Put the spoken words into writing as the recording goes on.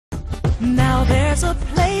Now there's a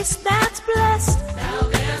place that's blessed. Now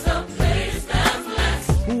there's a place that's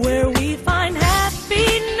blessed. Where we find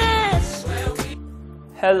happiness.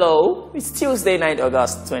 Hello, it's Tuesday, 9th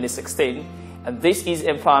August 2016, and this is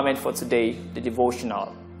Empowerment for Today, the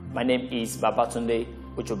Devotional. My name is Babatunde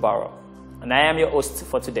Ojobaro, and I am your host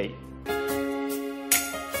for today.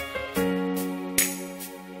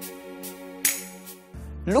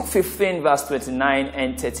 Luke 15 verse 29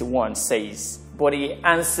 and 31 says, "But he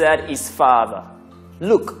answered his father,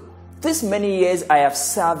 'Look, these many years I have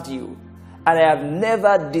served you, and I have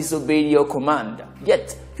never disobeyed your command.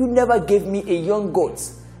 Yet you never gave me a young goat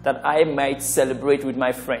that I might celebrate with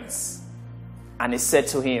my friends.' And he said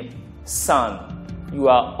to him, 'Son, you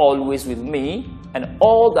are always with me, and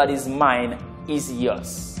all that is mine is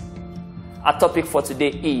yours.'" Our topic for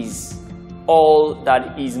today is, all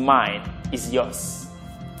that is mine is yours.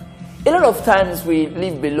 A lot of times we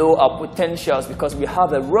live below our potentials because we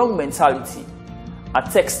have a wrong mentality. Our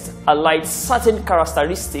text highlights certain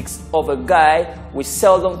characteristics of a guy we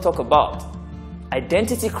seldom talk about.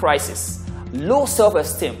 Identity crisis, low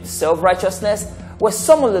self-esteem, self-righteousness were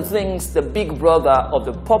some of the things the big brother of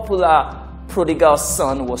the popular prodigal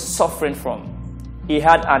son was suffering from. He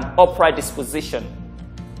had an upright disposition.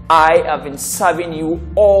 "I have been serving you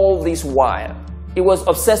all this while." He was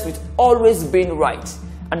obsessed with always being right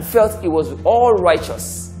and felt he was all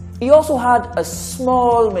righteous. He also had a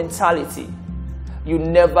small mentality. "You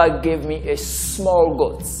never gave me a small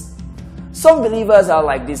goat." Some believers are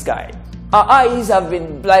like this guy. Our eyes have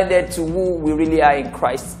been blinded to who we really are in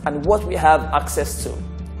Christ and what we have access to.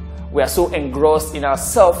 We are so engrossed in our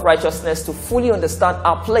self-righteousness to fully understand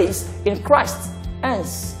our place in Christ,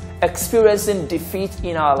 hence experiencing defeat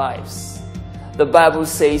in our lives. The Bible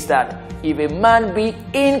says that if a man be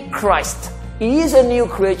in Christ, he is a new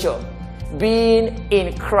creature. Being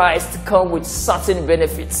in Christ comes with certain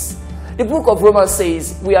benefits. The book of Romans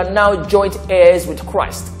says we are now joint heirs with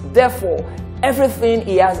Christ. Therefore, everything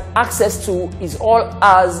he has access to is all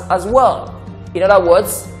ours as well. In other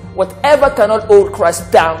words, whatever cannot hold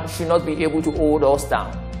Christ down should not be able to hold us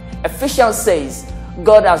down. Ephesians says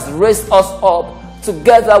God has raised us up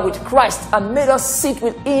together with Christ and made us sit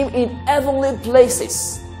with him in heavenly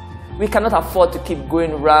places. We cannot afford to keep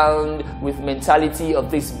going around with mentality of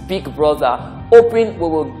this big brother, hoping we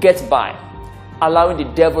will get by, allowing the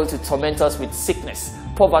devil to torment us with sickness,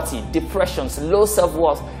 poverty, depressions, low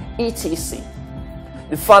self-worth, etc.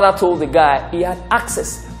 The father told the guy he had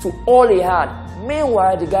access to all he had.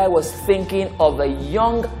 Meanwhile, the guy was thinking of a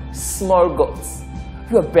young, small goat.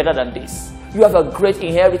 "You are better than this. You have a great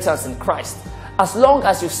inheritance in Christ. As long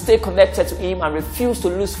as you stay connected to him and refuse to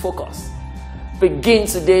lose focus." Begin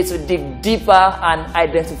today to dig deeper and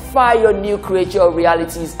identify your new creature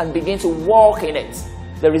realities and begin to walk in it.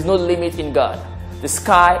 There is no limit in God. The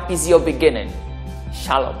sky is your beginning.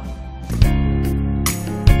 Shalom.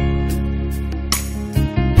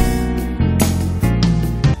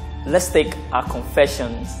 Let's take our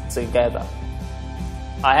confessions together.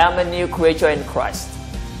 I am a new creature in Christ.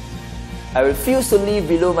 I refuse to live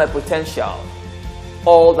below my potential.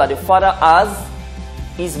 All that the Father has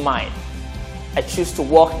is mine. I choose to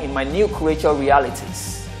walk in my new creature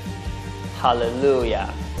realities. Hallelujah.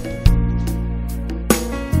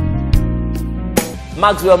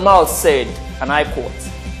 Maxwell Maltz said, and I quote,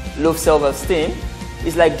 "Low self-esteem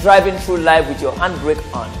is like driving through life with your handbrake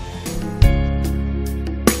on."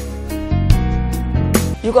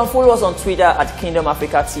 You can follow us on Twitter at Kingdom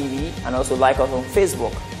Africa TV and also like us on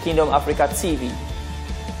Facebook, Kingdom Africa TV.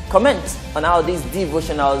 Comment on how these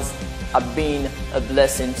devotionals have been a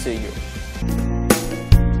blessing to you.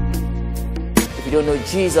 If you don't know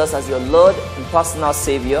Jesus as your Lord and personal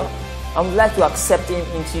Savior and would like to accept Him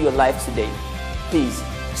into your life today, please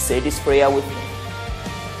say this prayer with me.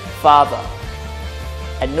 Father,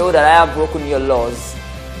 I know that I have broken your laws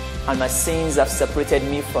and my sins have separated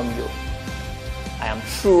me from you. I am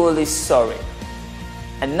truly sorry.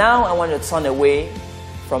 And now I want to turn away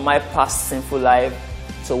from my past sinful life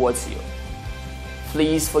towards you.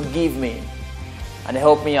 Please forgive me and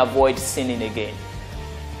help me avoid sinning again.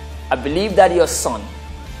 I believe that your Son,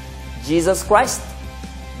 Jesus Christ,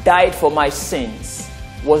 died for my sins,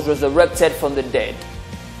 was resurrected from the dead,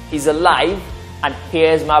 is alive, and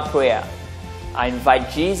hears my prayer. I invite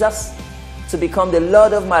Jesus to become the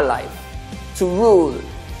Lord of my life, to rule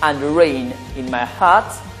and reign in my heart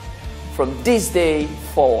from this day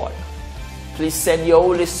forward. Please send your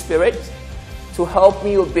Holy Spirit to help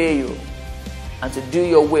me obey you and to do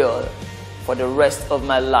your will for the rest of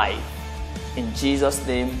my life. In Jesus'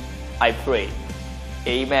 name I pray.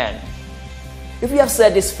 Amen. If you have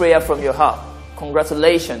said this prayer from your heart,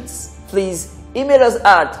 congratulations. Please email us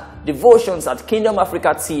at Devotions at Kingdom Africa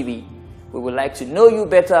TV. We would like to know you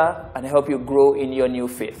better and help you grow in your new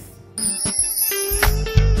faith.